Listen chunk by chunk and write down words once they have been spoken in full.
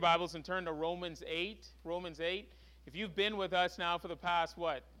Bibles and turn to Romans 8. Romans 8. If you've been with us now for the past,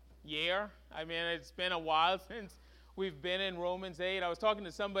 year? I mean, it's been a while since we've been in Romans 8. I was talking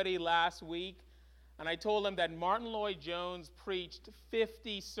to somebody last week, and I told them that Martin Lloyd-Jones preached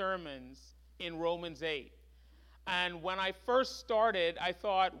 50 sermons in Romans 8. And when I first started, I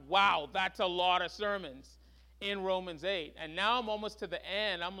thought, wow, that's a lot of sermons in Romans 8. And now I'm almost to the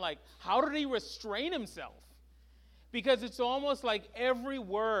end. I'm like, how did he restrain himself? Because it's almost like every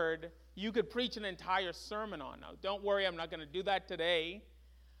word you could preach an entire sermon on. Now, don't worry, I'm not going to do that today.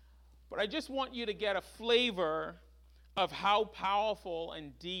 But I just want you to get a flavor of how powerful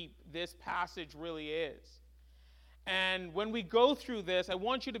and deep this passage really is. And when we go through this, I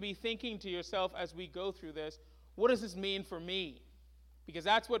want you to be thinking to yourself as we go through this, what does this mean for me? Because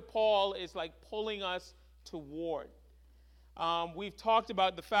that's what Paul is like pulling us toward. We've talked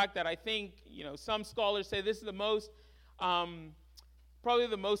about the fact that I think, some scholars say this is the most, probably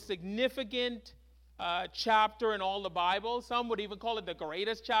the most significant chapter in all the Bible. Some would even call it the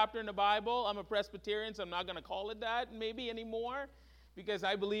greatest chapter in the Bible. I'm a Presbyterian, so I'm not going to call it that maybe anymore, because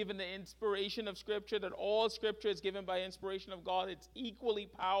I believe in the inspiration of Scripture, that all Scripture is given by inspiration of God. It's equally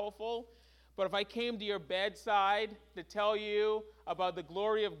powerful. But if I came to your bedside to tell you about the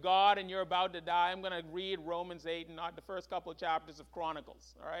glory of God and you're about to die, I'm going to read Romans 8 and not the first couple of chapters of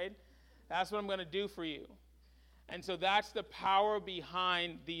Chronicles, all right? That's what I'm going to do for you. And so that's the power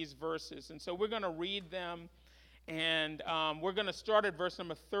behind these verses. And so we're going to read them, and we're going to start at verse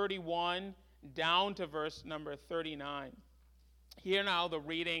number 31 down to verse number 39. Hear now the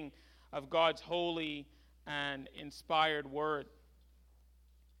reading of God's holy and inspired word.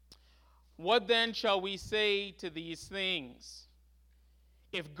 What then shall we say to these things?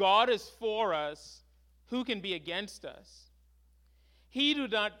 If God is for us, who can be against us? He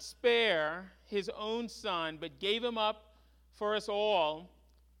did not spare his own son, but gave him up for us all.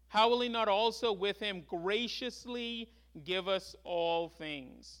 How will he not also with him graciously give us all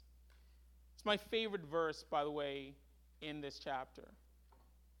things? It's my favorite verse, by the way, in this chapter.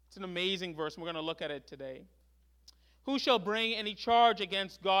 It's an amazing verse, and we're going to look at it today. Who shall bring any charge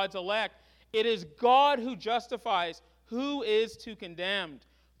against God's elect? It is God who justifies. Who is to condemn?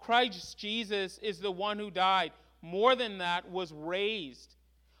 Christ Jesus is the one who died. More than that, was raised.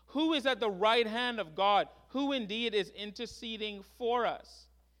 Who is at the right hand of God? Who indeed is interceding for us?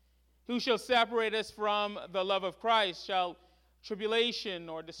 Who shall separate us from the love of Christ? Shall tribulation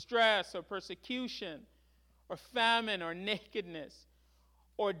or distress or persecution or famine or nakedness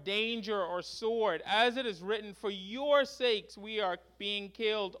or danger or sword? As it is written, for your sakes we are being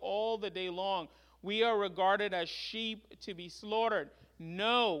killed all the day long. We are regarded as sheep to be slaughtered.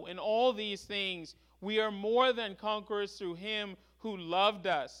 No, in all these things we are more than conquerors through him who loved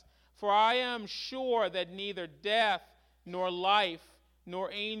us. For I am sure that neither death, nor life,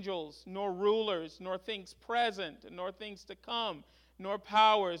 nor angels, nor rulers, nor things present, nor things to come, nor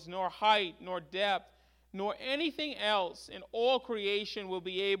powers, nor height, nor depth, nor anything else in all creation will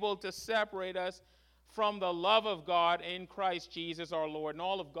be able to separate us from the love of God in Christ Jesus our Lord. And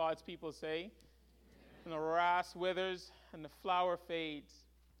all of God's people say, and the grass withers and the flower fades,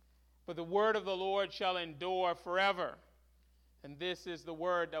 but the word of the Lord shall endure forever. And this is the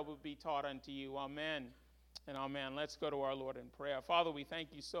word that will be taught unto you. Amen and amen. Let's go to our Lord in prayer. Father, we thank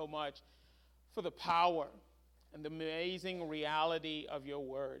you so much for the power and the amazing reality of your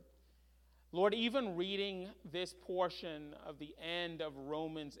word. Lord, even reading this portion of the end of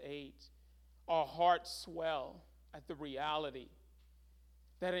Romans 8, our hearts swell at the reality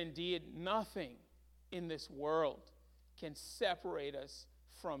that indeed nothing in this world can separate us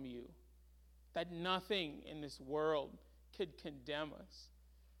from you, that nothing in this world could condemn us,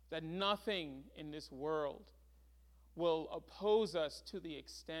 that nothing in this world will oppose us to the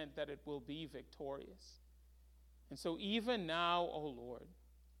extent that it will be victorious. And so even now, O Lord,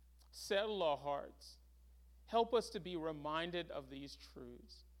 settle our hearts. Help us to be reminded of these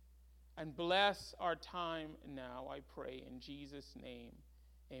truths. And bless our time now, I pray, in Jesus' name.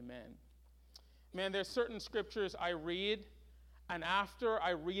 Amen. Man, there's certain scriptures I read, and after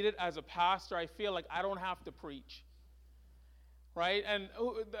I read it as a pastor, I feel like I don't have to preach. Right? And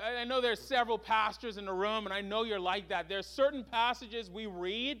I know there's several pastors in the room, and I know you're like that. There's certain passages we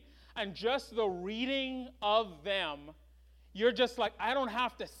read, and just the reading of them, you're just like, I don't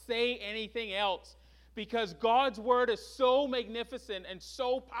have to say anything else, because God's word is so magnificent and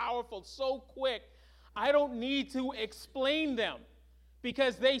so powerful, so quick. I don't need to explain them,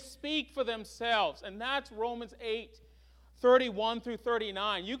 because they speak for themselves. And that's Romans 8, 31 through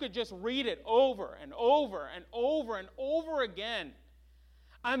 39. You could just read it over and over and over and over again.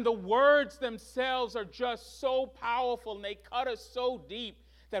 And the words themselves are just so powerful, and they cut us so deep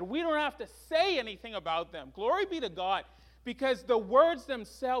that we don't have to say anything about them. Glory be to God, because the words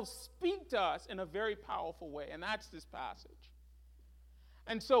themselves speak to us in a very powerful way, and that's this passage.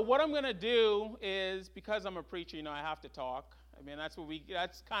 And so what I'm going to do is, because I'm a preacher, I have to talk. I mean,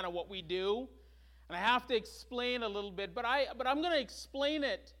 that's kind of what we do. And I have to explain a little bit, but I'm going to explain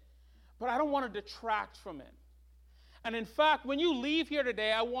it, but I don't want to detract from it. And in fact, when you leave here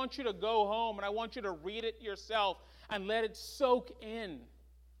today, I want you to go home and I want you to read it yourself and let it soak in,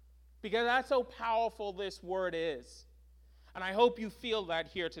 because that's how powerful this word is. And I hope you feel that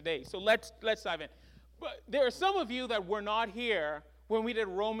here today. So let's dive in. But there are some of you that were not here when we did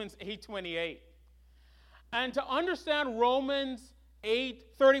Romans 8:28. And to understand Romans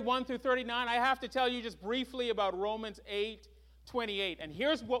 8:31 through 39, I have to tell you just briefly about Romans 8:28. And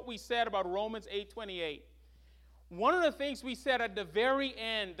here's what we said about Romans 8:28. One of the things we said at the very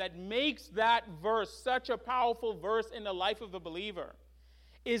end that makes that verse such a powerful verse in the life of the believer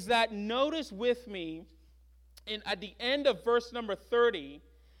is that, notice with me, at the end of verse number 30,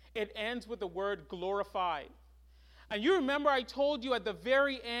 it ends with the word glorified. And you remember I told you at the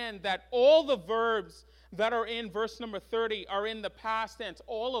very end that all the verbs that are in verse number 30 are in the past tense,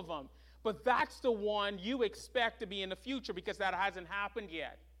 all of them. But that's the one you expect to be in the future because that hasn't happened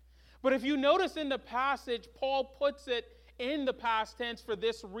yet. But if you notice in the passage, Paul puts it in the past tense for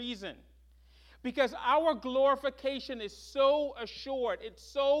this reason. Because our glorification is so assured, it's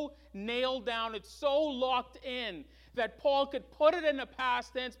so nailed down, it's so locked in that Paul could put it in the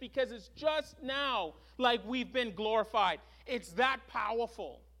past tense because it's just now like we've been glorified. It's that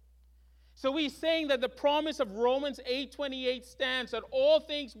powerful. So he's saying that the promise of Romans 8:28 stands, that all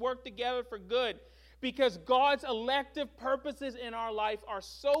things work together for good, because God's elective purposes in our life are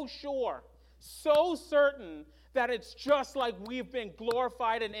so sure, so certain, that it's just like we've been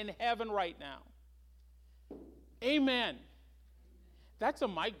glorified and in heaven right now. Amen. That's a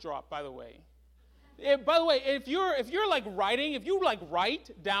mic drop, by the way. By the way, if you're like writing, if you like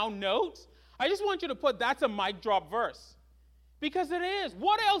write down notes, I just want you to put that's a mic drop verse. Because it is.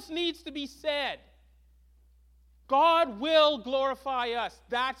 What else needs to be said? God will glorify us.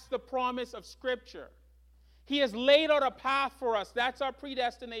 That's the promise of Scripture. He has laid out a path for us. That's our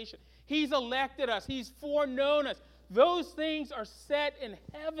predestination. He's elected us. He's foreknown us. Those things are set in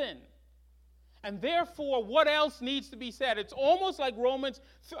heaven. And therefore, what else needs to be said? It's almost like Romans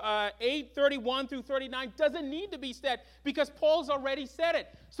 8:31 through 39 doesn't need to be said because Paul's already said it.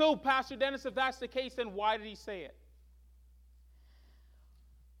 So, Pastor Dennis, if that's the case, then why did he say it?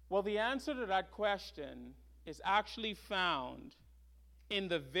 Well, the answer to that question is actually found in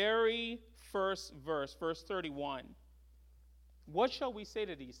the very first verse, verse 31. What shall we say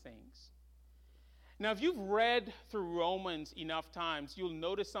to these things? Now, if you've read through Romans enough times, you'll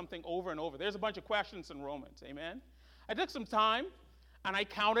notice something over and over. There's a bunch of questions in Romans, amen? I took some time, and I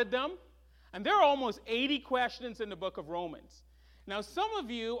counted them, and there are almost 80 questions in the book of Romans. Now, some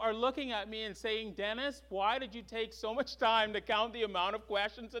of you are looking at me and saying, Dennis, why did you take so much time to count the amount of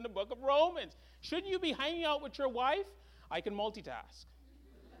questions in the book of Romans? Shouldn't you be hanging out with your wife? I can multitask,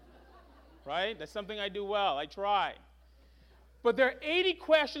 right? That's something I do well. I try. But there are 80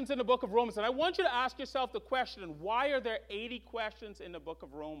 questions in the book of Romans, and I want you to ask yourself the question, why are there 80 questions in the book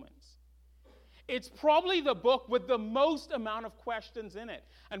of Romans? It's probably the book with the most amount of questions in it.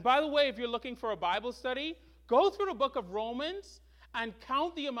 And by the way, if you're looking for a Bible study, go through the book of Romans and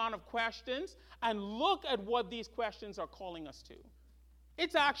count the amount of questions and look at what these questions are calling us to.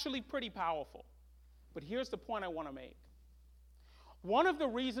 It's actually pretty powerful. But here's the point I want to make. One of the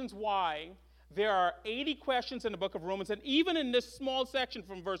reasons why there are 80 questions in the book of Romans, and even in this small section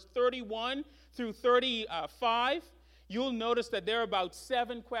from verse 31 through 35, you'll notice that there are about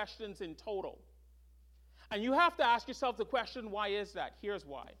 7 questions in total. And you have to ask yourself the question, why is that? Here's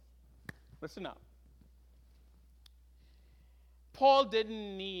why. Listen up. Paul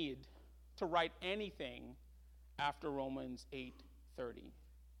didn't need to write anything after Romans 8:30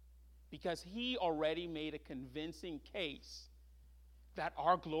 because he already made a convincing case that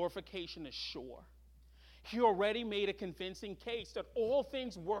our glorification is sure. He already made a convincing case that all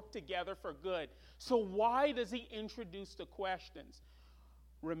things work together for good. So why does he introduce the questions?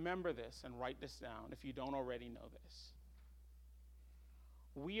 Remember this and write this down if you don't already know this.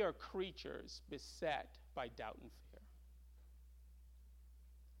 We are creatures beset by doubt and fear.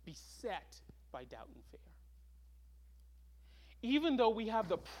 Beset by doubt and fear. Even though we have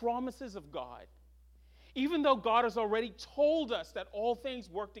the promises of God, even though God has already told us that all things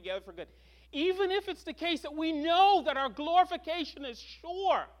work together for good, even if it's the case that we know that our glorification is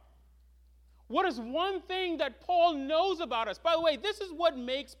sure, what is one thing that Paul knows about us? By the way, this is what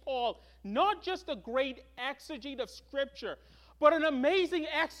makes Paul not just a great exegete of Scripture, but an amazing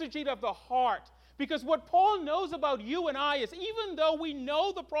exegete of the heart. Because what Paul knows about you and I is, even though we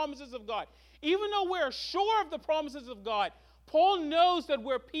know the promises of God, even though we're sure of the promises of God, Paul knows that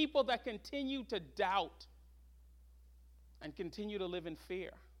we're people that continue to doubt and continue to live in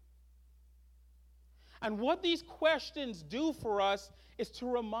fear. And what these questions do for us is to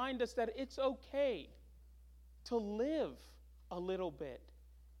remind us that it's okay to live a little bit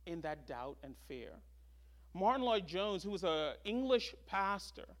in that doubt and fear. Martin Lloyd-Jones, who was an English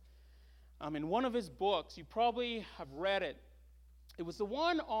pastor, in one of his books, you probably have read it. It was the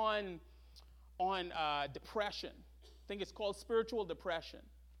one on depression. I think it's called Spiritual Depression.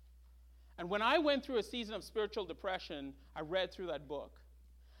 And when I went through a season of spiritual depression, I read through that book.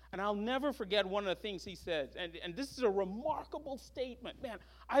 And I'll never forget one of the things he said. And this is a remarkable statement. Man,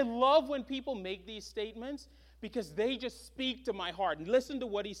 I love when people make these statements because they just speak to my heart. And listen to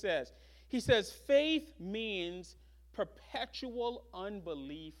what he says. He says, faith means perpetual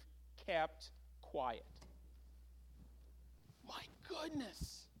unbelief kept quiet. My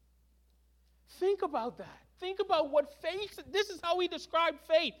goodness. Think about that. Think about what faith, this is how he described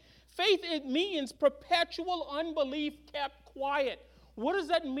faith. Faith, it means perpetual unbelief kept quiet. What does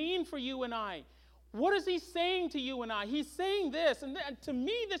that mean for you and I? What is he saying to you and I? He's saying this, and to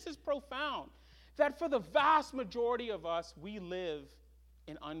me this is profound, that for the vast majority of us, we live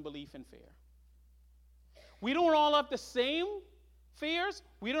in unbelief and fear. We don't all have the same fears.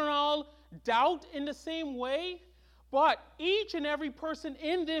 We don't all doubt in the same way. But each and every person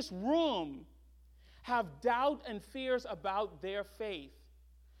in this room have doubt and fears about their faith.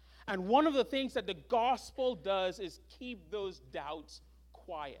 And one of the things that the gospel does is keep those doubts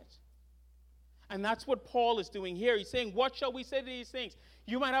quiet. And that's what Paul is doing here. He's saying, what shall we say to these things?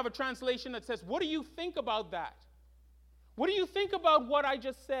 You might have a translation that says, what do you think about that? What do you think about what I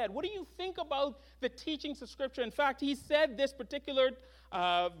just said? What do you think about the teachings of Scripture? In fact, he said this particular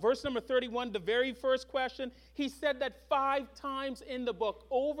verse number 31, the very first question, he said that 5 times in the book,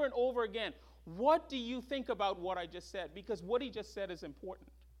 over and over again. What do you think about what I just said? Because what he just said is important.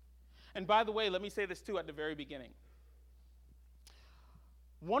 And by the way, let me say this too at the very beginning.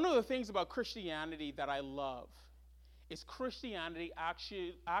 One of the things about Christianity that I love is Christianity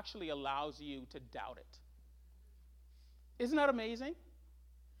actually allows you to doubt it. Isn't that amazing?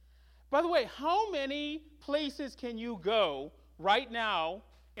 By the way, how many places can you go right now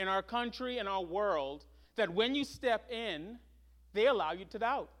in our country and our world that when you step in, they allow you to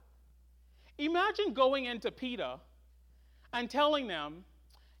doubt? Imagine going into PETA and telling them,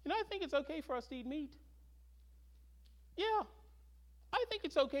 I think it's okay for us to eat meat. Yeah, I think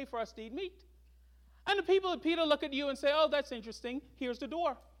it's okay for us to eat meat. And the people at PETA look at you and say, oh, that's interesting. Here's the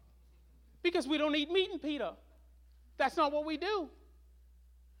door. Because we don't eat meat in PETA. That's not what we do.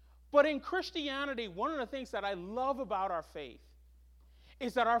 But in Christianity, one of the things that I love about our faith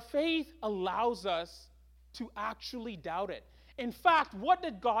is that our faith allows us to actually doubt it. In fact, what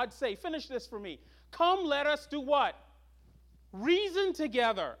did God say? Finish this for me. Come, let us do what? Reason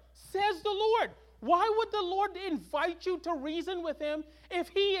together, says the Lord. Why would the Lord invite you to reason with him if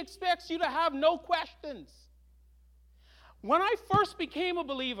he expects you to have no questions? When I first became a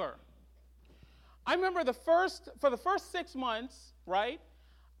believer, I remember for the first 6 months, right?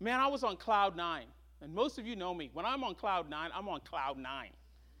 Man, I was on cloud 9. And most of you know me. When I'm on cloud 9, I'm on cloud 9.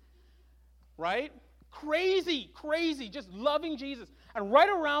 Right? Crazy, just loving Jesus. And right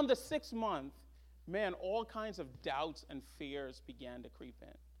around the 6th month, man, all kinds of doubts and fears began to creep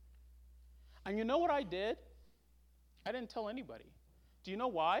in. And you know what I did? I didn't tell anybody. Do you know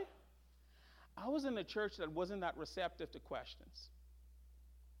why? I was in a church that wasn't that receptive to questions.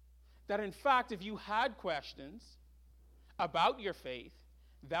 That in fact, if you had questions about your faith,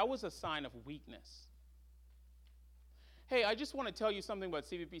 that was a sign of weakness. Hey, I just want to tell you something about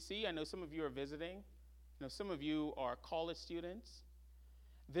CVPC. I know some of you are visiting. I know some of you are college students.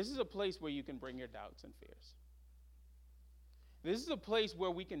 This is a place where you can bring your doubts and fears. This is a place where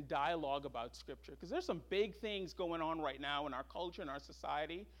we can dialogue about Scripture, because there's some big things going on right now in our culture and our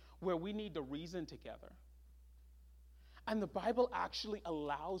society where we need to reason together. And the Bible actually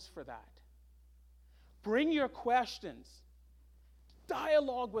allows for that. Bring your questions.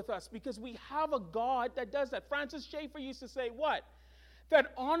 Dialogue with us, because we have a God that does that. Francis Schaeffer used to say what?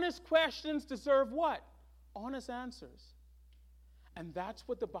 That honest questions deserve what? Honest answers. And that's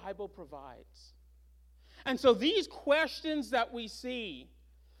what the Bible provides. And so these questions that we see,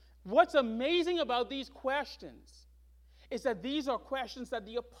 what's amazing about these questions is that these are questions that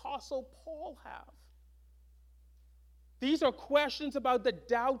the Apostle Paul have. These are questions about the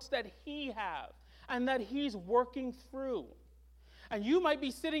doubts that he has and that he's working through. And you might be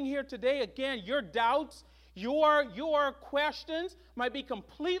sitting here today, again, your doubts, Your questions might be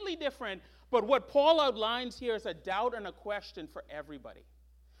completely different, but what Paul outlines here is a doubt and a question for everybody.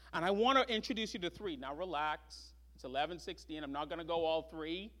 And I want to introduce you to three. Now relax. It's 11:16. I'm not going to go all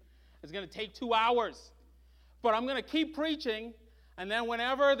three. It's going to take 2 hours. But I'm going to keep preaching, and then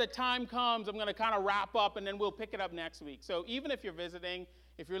whenever the time comes, I'm going to kind of wrap up, and then we'll pick it up next week. So even if you're visiting,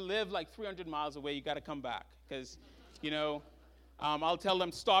 if you live like 300 miles away, you got to come back because, I'll tell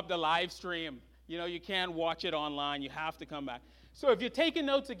them stop the live stream. You can't watch it online. You have to come back. So if you're taking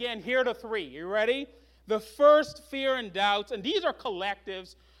notes again, here are the three. You ready? The first, fear and doubts, and these are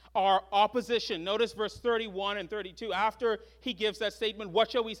collectives, are opposition. Notice verse 31 and 32. After he gives that statement, what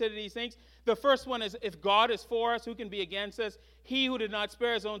shall we say to these things? The first one is, if God is for us, who can be against us? He who did not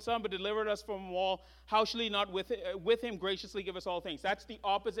spare his own son, but delivered us from them all, how shall he not with him graciously give us all things? That's the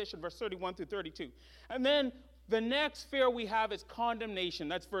opposition, verse 31 through 32. And then the next fear we have is condemnation.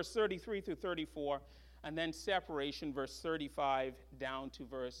 That's verse 33 through 34. And then separation, verse 35 down to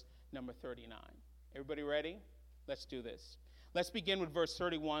verse number 39. Everybody ready? Let's do this. Let's begin with verse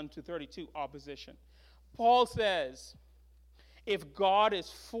 31 to 32, opposition. Paul says, if God is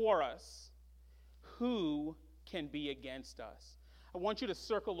for us, who can be against us? I want you to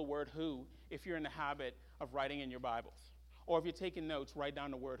circle the word who if you're in the habit of writing in your Bibles. Or if you're taking notes, write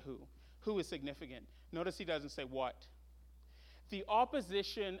down the word who. Who is significant? Notice he doesn't say what. The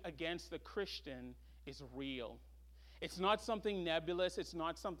opposition against the Christian is real. It's not something nebulous. It's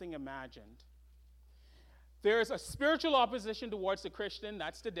not something imagined. There's a spiritual opposition towards the Christian,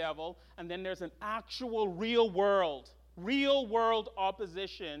 that's the devil, and then there's an actual real world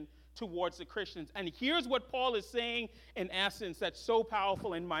opposition towards the Christians. And here's what Paul is saying in essence that's so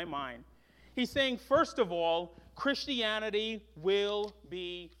powerful in my mind. He's saying, first of all, Christianity will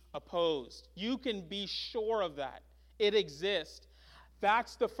be opposed. You can be sure of that. It exists.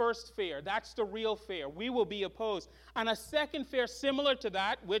 That's the first fear. That's the real fear. We will be opposed. And a second fear similar to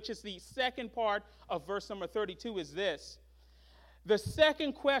that, which is the second part of verse number 32, is this. The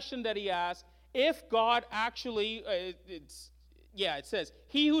second question that he asks, if God actually, it says,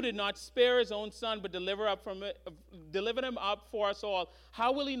 he who did not spare his own son but delivered him up for us all,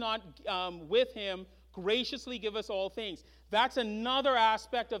 how will he not with him graciously give us all things? That's another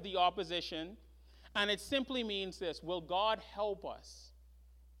aspect of the opposition. And it simply means this: will God help us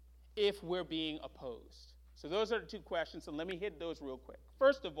if we're being opposed? So those are the two questions, and let me hit those real quick.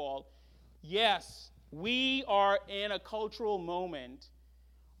 First of all, yes, we are in a cultural moment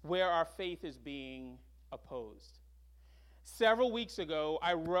where our faith is being opposed. Several weeks ago,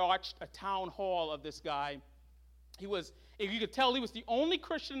 I watched a town hall of this guy. If you could tell, he was the only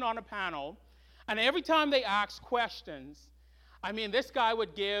Christian on a panel, and every time they asked questions, this guy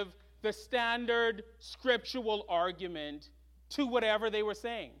would give the standard scriptural argument to whatever they were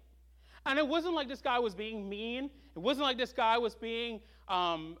saying. And it wasn't like this guy was being mean. It wasn't like this guy was being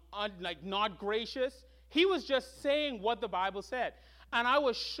not gracious. He was just saying what the Bible said. And I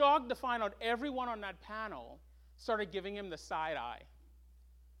was shocked to find out everyone on that panel started giving him the side eye.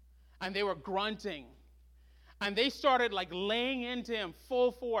 And they were grunting. And they started laying into him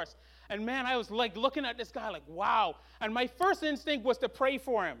full force. And man, I was looking at this guy wow. And my first instinct was to pray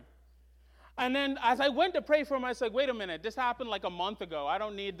for him. And then as I went to pray for him, I was like, wait a minute, this happened a month ago. I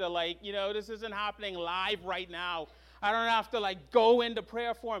don't need to this isn't happening live right now. I don't have to go into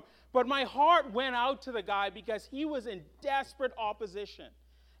prayer for him. But my heart went out to the guy because he was in desperate opposition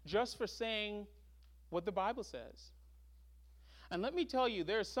just for saying what the Bible says. And let me tell you,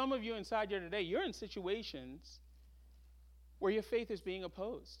 there are some of you inside here today, you're in situations where your faith is being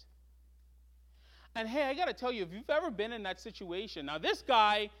opposed. And hey, I got to tell you, if you've ever been in that situation, now this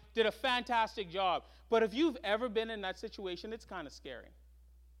guy did a fantastic job, but if you've ever been in that situation, it's kind of scary.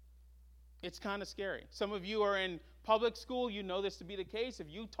 It's kind of scary. Some of you are in public school, you know this to be the case. If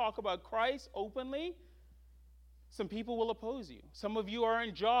you talk about Christ openly, some people will oppose you. Some of you are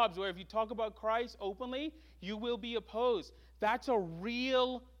in jobs where if you talk about Christ openly, you will be opposed. That's a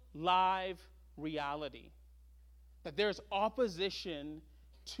real, live reality. That there's opposition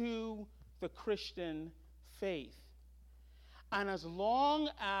to the Christian faith. And as long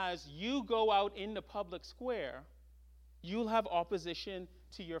as you go out in the public square, you'll have opposition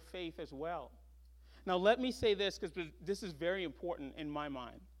to your faith as well. Now let me say this, because this is very important in my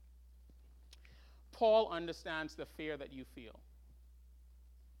mind. Paul understands the fear that you feel.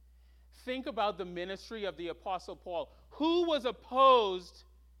 Think about the ministry of the Apostle Paul. Who was opposed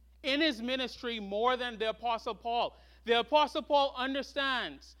in his ministry more than the Apostle Paul? The Apostle Paul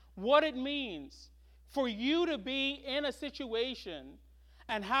understands what it means for you to be in a situation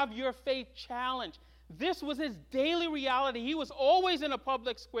and have your faith challenged. This was his daily reality. He was always in a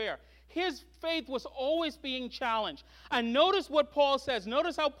public square. his faith was always being challenged. And notice what Paul says.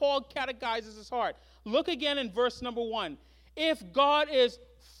 Notice how Paul catechizes his heart. Look again in verse number 1. If God is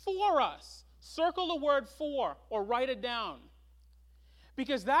for us, circle the word for or write it down.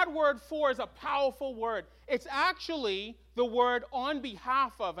 Because that word for is a powerful word. It's actually the word on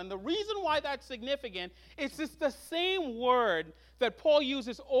behalf of. And the reason why that's significant is it's the same word that Paul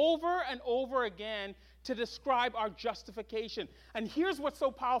uses over and over again to describe our justification. And here's what's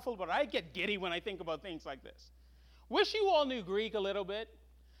so powerful about it. I get giddy when I think about things like this. Wish you all knew Greek a little bit,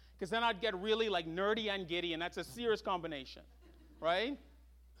 because then I'd get really like nerdy and giddy, and that's a serious combination, right?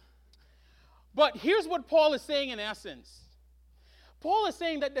 But here's what Paul is saying in essence. Paul is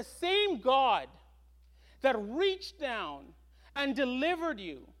saying that the same God that reached down and delivered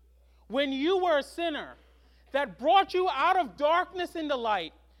you when you were a sinner, that brought you out of darkness into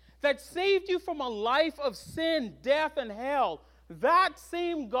light, that saved you from a life of sin, death, and hell, that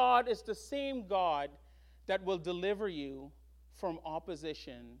same God is the same God that will deliver you from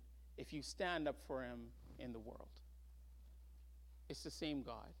opposition if you stand up for him in the world. It's the same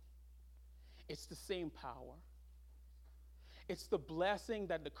God. It's the same power. It's the blessing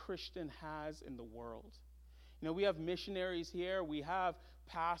that the Christian has in the world. You know, we have missionaries here, we have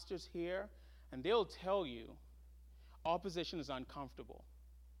pastors here, and they'll tell you opposition is uncomfortable.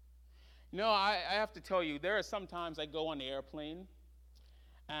 You know, I have to tell you, there are some times I go on the airplane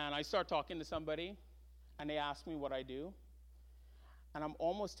and I start talking to somebody and they ask me what I do, and I'm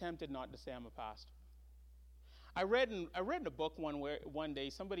almost tempted not to say I'm a pastor. I read in a book one day,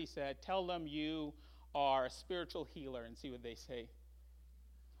 somebody said, tell them you are a spiritual healer and see what they say.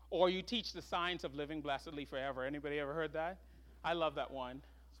 Or you teach the science of living blessedly forever. Anybody ever heard that? I love that one.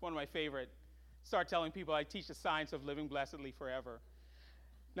 It's one of my favorite. Start telling people I teach the science of living blessedly forever.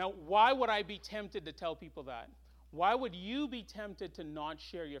 Now, why would I be tempted to tell people that? Why would you be tempted to not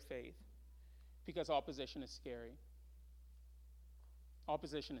share your faith? Because opposition is scary.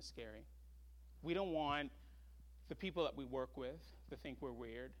 Opposition is scary. We don't want the people that we work with to think we're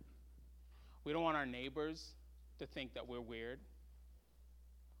weird. We don't want our neighbors to think that we're weird.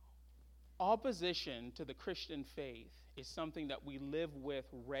 Opposition to the Christian faith is something that we live with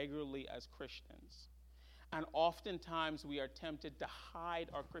regularly as Christians. And oftentimes we are tempted to hide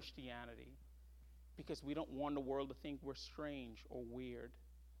our Christianity because we don't want the world to think we're strange or weird.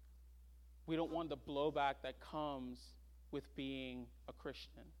 We don't want the blowback that comes with being a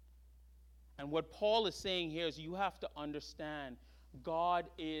Christian. And what Paul is saying here is you have to understand God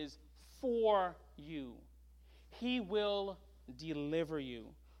is for you. He will deliver you.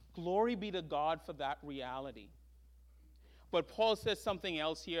 Glory be to God for that reality. But Paul says something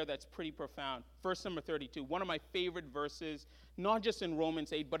else here that's pretty profound. Verse number 32, one of my favorite verses, not just in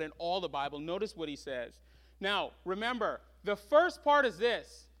Romans 8, but in all the Bible. Notice what he says. Now, remember, the first part is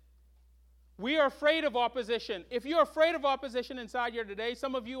this. We are afraid of opposition. If you're afraid of opposition inside here today,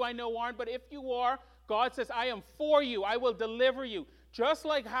 some of you I know aren't, but if you are, God says, I am for you. I will deliver you. Just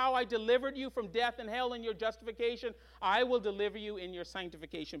like how I delivered you from death and hell in your justification, I will deliver you in your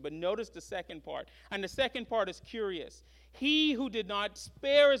sanctification. But notice the second part. And the second part is curious. He who did not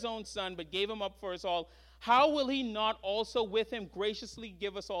spare his own son, but gave him up for us all, how will he not also with him graciously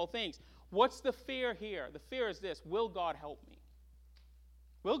give us all things? What's the fear here? The fear is this: will God help me?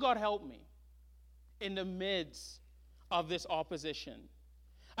 Will God help me in the midst of this opposition?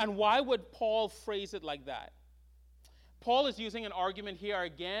 And why would Paul phrase it like that? Paul is using an argument here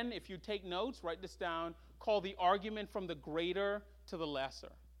again. If you take notes, write this down, called the argument from the greater to the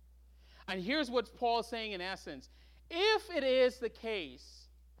lesser. And here's what Paul is saying in essence. If it is the case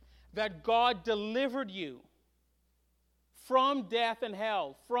that God delivered you from death and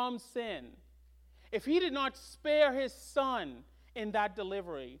hell, from sin, if he did not spare his son in that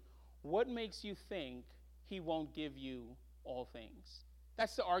delivery, what makes you think he won't give you all things?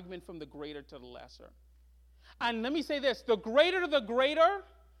 That's the argument from the greater to the lesser. And let me say this, the greater,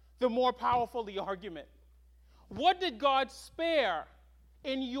 the more powerful the argument. What did God spare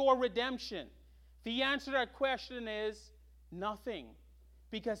in your redemption? The answer to that question is nothing,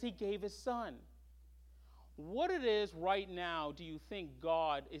 because he gave his son. What it is right now do you think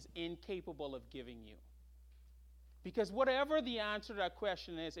God is incapable of giving you? Because whatever the answer to that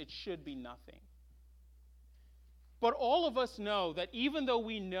question is, it should be nothing. But all of us know that even though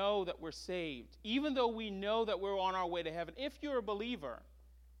we know that we're saved, even though we know that we're on our way to heaven, if you're a believer,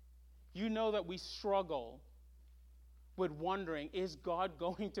 you know that we struggle with wondering, is God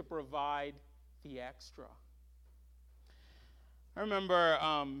going to provide the extra? I remember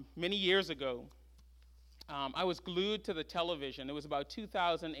many years ago, I was glued to the television. It was about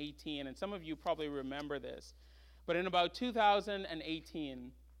 2018, and some of you probably remember this. But in about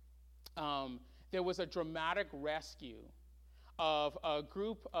 2018, there was a dramatic rescue of a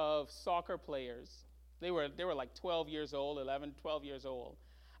group of soccer players. They were like 12 years old, 11, 12 years old,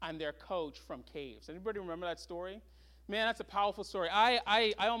 and their coach from caves. Anybody remember that story? Man, that's a powerful story.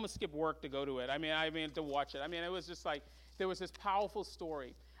 I almost skipped work to go to it. I mean to watch it. I mean, it was just like there was this powerful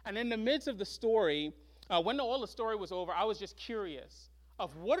story. And in the midst of the story, when all the story was over, I was just curious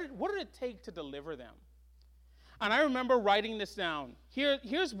of what did it take to deliver them. And I remember writing this down.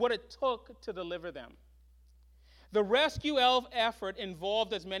 Here's what it took to deliver them. The rescue effort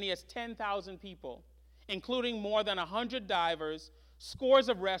involved as many as 10,000 people, including more than 100 divers, scores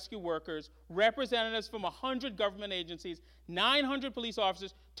of rescue workers, representatives from 100 government agencies, 900 police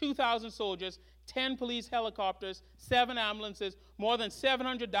officers, 2,000 soldiers, 10 police helicopters, 7 ambulances, more than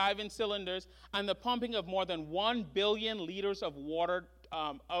 700 diving cylinders, and the pumping of more than 1 billion liters of water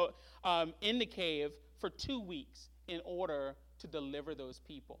in the cave for 2 weeks in order to deliver those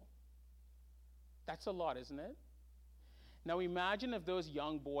people. That's a lot, isn't it? Now imagine if those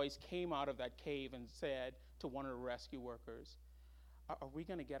young boys came out of that cave and said to one of the rescue workers, are we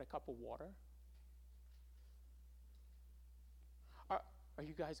going to get a cup of water? Are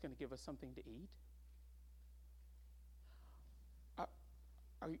you guys going to give us something to eat?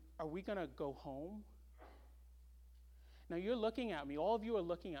 Are we going to go home? Now you're looking at me, all of you are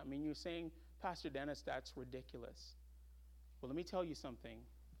looking at me, and you're saying, Pastor Dennis, that's ridiculous. Well, let me tell you something.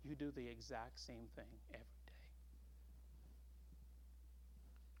 You do the exact same thing every day.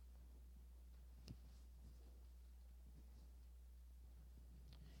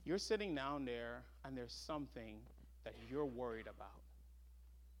 You're sitting down there, and there's something that you're worried about.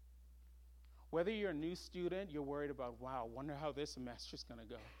 Whether you're a new student, you're worried about, wow, wonder how this semester's going to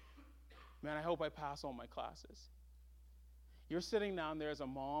go. Man, I hope I pass all my classes. You're sitting down there as a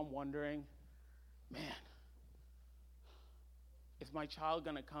mom wondering, man, is my child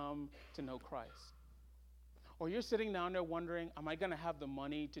going to come to know Christ? Or you're sitting down there wondering, am I going to have the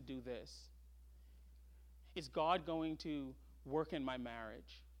money to do this? Is God going to work in my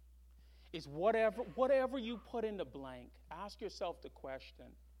marriage? Is whatever you put in the blank, ask yourself the question,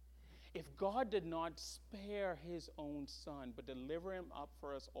 if God did not spare his own son, but deliver him up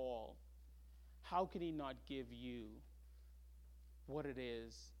for us all, how can he not give you what it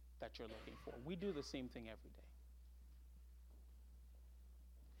is that you're looking for? We do the same thing every day.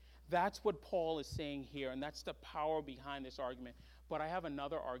 That's what Paul is saying here, and that's the power behind this argument. But I have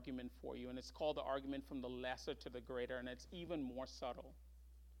another argument for you, and it's called the argument from the lesser to the greater, and it's even more subtle.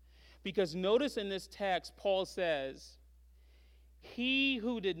 Because notice in this text, Paul says, he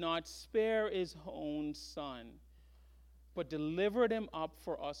who did not spare his own son, but delivered him up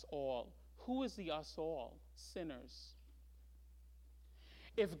for us all. Who is the us all? Sinners.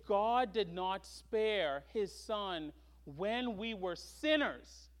 If God did not spare his son when we were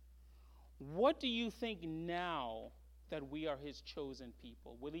sinners, what do you think now that we are his chosen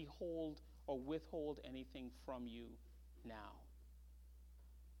people? Will he hold or withhold anything from you now?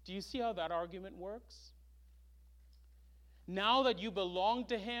 Do you see how that argument works? Now that you belong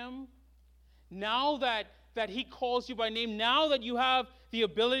to him, now that he calls you by name, now that you have the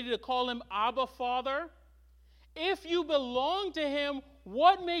ability to call him Abba, Father, if you belong to him,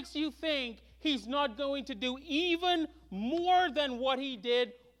 what makes you think he's not going to do even more than what he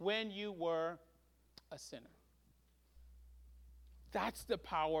did when you were a sinner? That's the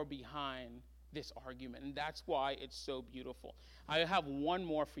power behind this argument, and that's why it's so beautiful. I have one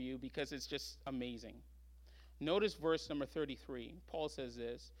more for you because it's just amazing. Notice verse number 33. Paul says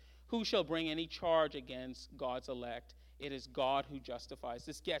this, who shall bring any charge against God's elect? It is God who justifies.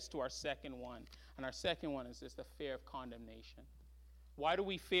 This gets to our second one, and our second one is this, the fear of condemnation. Why do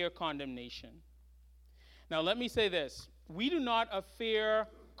we fear condemnation? Now let me say this. We do not fear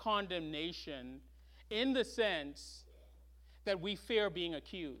condemnation in the sense that we fear being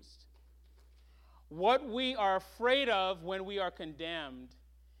accused. What we are afraid of when we are condemned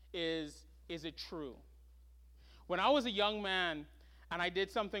is it true? When I was a young man and I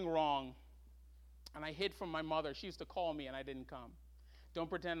did something wrong and I hid from my mother, she used to call me and I didn't come. Don't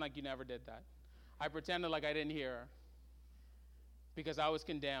pretend like you never did that. I pretended like I didn't hear her because I was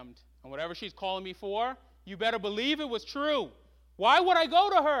condemned. And whatever she's calling me for, you better believe it was true. Why would I go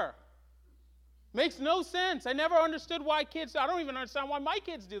to her? Makes no sense. I never understood why I don't even understand why my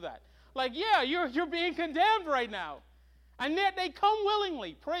kids do that. Like, yeah, you're being condemned right now. And yet they come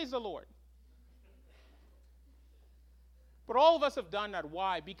willingly. Praise the Lord. But all of us have done that.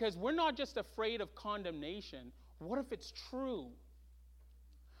 Why? Because we're not just afraid of condemnation. What if it's true?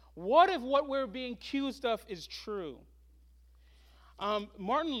 What if what we're being accused of is true?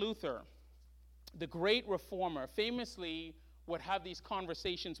 Martin Luther, the great reformer, famously would have these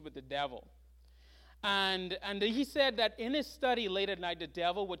conversations with the devil. And he said that in his study late at night, the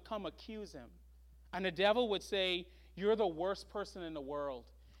devil would come accuse him. And the devil would say, you're the worst person in the world.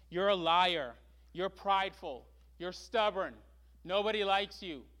 You're a liar. You're prideful. You're stubborn. Nobody likes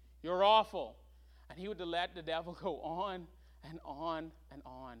you. You're awful. And he would let the devil go on and on and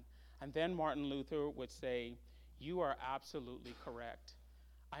on. And then Martin Luther would say, you are absolutely correct.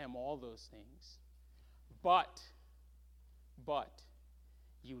 I am all those things. But,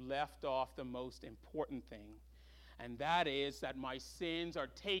 you left off the most important thing. And that is that my sins are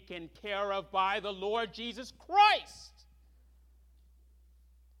taken care of by the Lord Jesus Christ.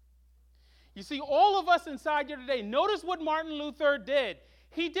 You see, all of us inside here today, notice what Martin Luther did.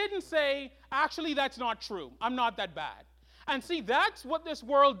 He didn't say, actually, that's not true. I'm not that bad. And see, that's what this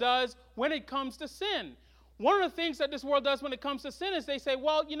world does when it comes to sin. One of the things that this world does when it comes to sin is they say,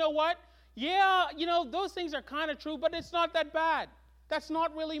 well, you know what? Yeah, those things are kind of true, but it's not that bad. That's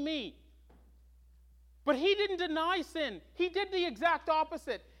not really me. But he didn't deny sin. He did the exact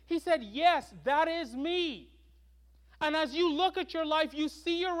opposite. He said, yes, that is me. And as you look at your life, you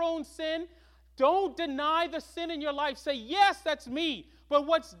see your own sin. Don't deny the sin in your life. Say, yes, that's me. But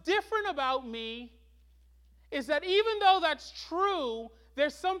what's different about me is that even though that's true,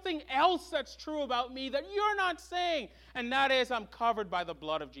 there's something else that's true about me that you're not saying. And that is, I'm covered by the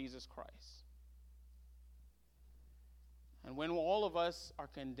blood of Jesus Christ. And when all of us are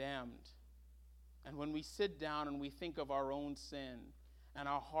condemned, and when we sit down and we think of our own sin, and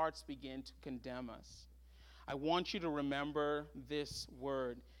our hearts begin to condemn us, I want you to remember this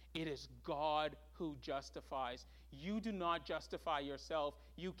word. It is God who justifies. You do not justify yourself.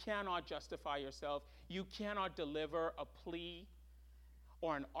 You cannot justify yourself. You cannot deliver a plea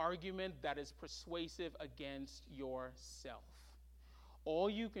or an argument that is persuasive against yourself. All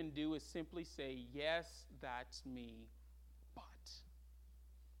you can do is simply say, yes, that's me, but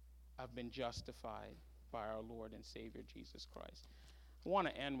I've been justified by our Lord and Savior Jesus Christ. I want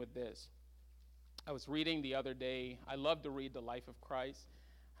to end with this. I was reading the other day. I love to read the life of Christ.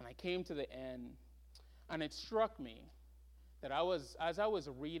 And I came to the end. And it struck me that as I was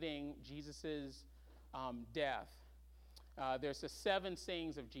reading Jesus' death, there's the 7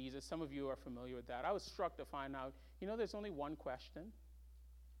 sayings of Jesus. Some of you are familiar with that. I was struck to find out, there's only one question.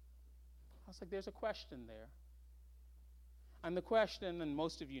 I was like, there's a question there. And the question, and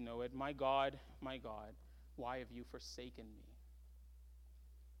most of you know it, my God, why have you forsaken me?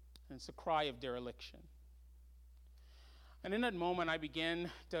 And it's a cry of dereliction. And in that moment, I began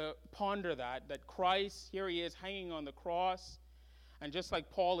to ponder that Christ, here he is hanging on the cross. And just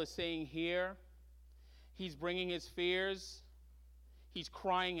like Paul is saying here, he's bringing his fears. He's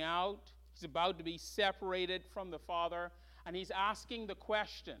crying out. He's about to be separated from the Father. And he's asking the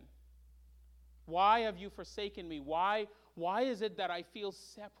question, why have you forsaken me? Why is it that I feel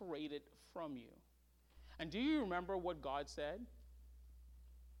separated from you? And do you remember what God said?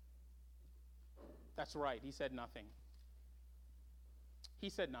 That's right, he said nothing. He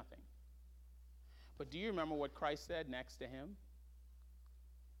said nothing. But do you remember what Christ said next to him?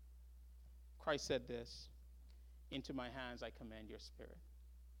 Christ said this, into my hands I commend your spirit.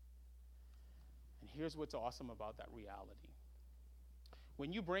 And here's what's awesome about that reality.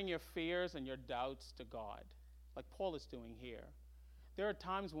 When you bring your fears and your doubts to God, like Paul is doing here, there are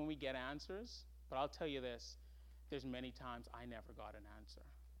times when we get answers, but I'll tell you this, there's many times I never got an answer.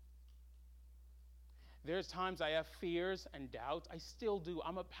 There's times I have fears and doubts. I still do.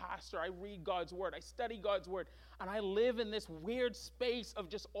 I'm a pastor. I read God's word. I study God's word. And I live in this weird space of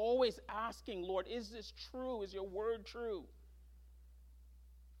just always asking, Lord, is this true? Is your word true?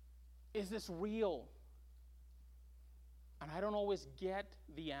 Is this real? And I don't always get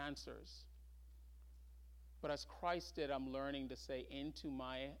the answers. But as Christ did, I'm learning to say,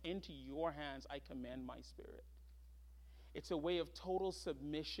 into your hands I commend my spirit. It's a way of total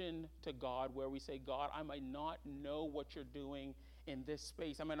submission to God where we say, God, I might not know what you're doing in this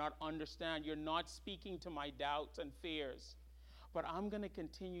space. I might not understand. You're not speaking to my doubts and fears. But I'm going to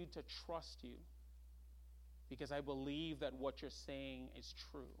continue to trust you because I believe that what you're saying is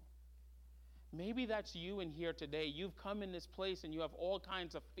true. Maybe that's you in here today. You've come in this place and you have all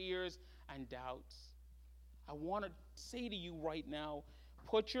kinds of fears and doubts. I want to say to you right now,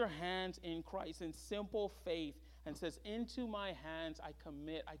 put your hands in Christ in simple faith and says, into my hands I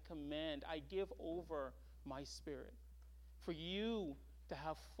commit, I commend, I give over my spirit for you to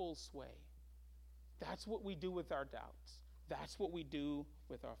have full sway. That's what we do with our doubts. That's what we do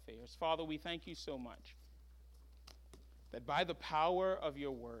with our fears. Father, we thank you so much that by the power of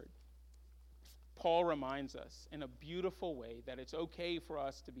your word, Paul reminds us in a beautiful way that it's okay for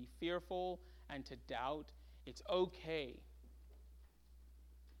us to be fearful and to doubt. It's okay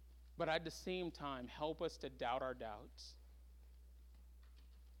But at the same time, help us to doubt our doubts.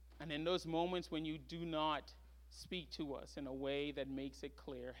 And in those moments when you do not speak to us in a way that makes it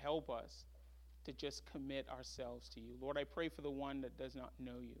clear, help us to just commit ourselves to you. Lord, I pray for the one that does not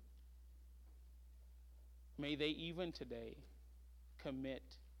know you. May they even today commit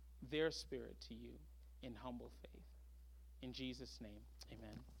their spirit to you in humble faith. In Jesus' name,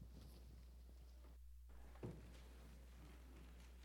 amen.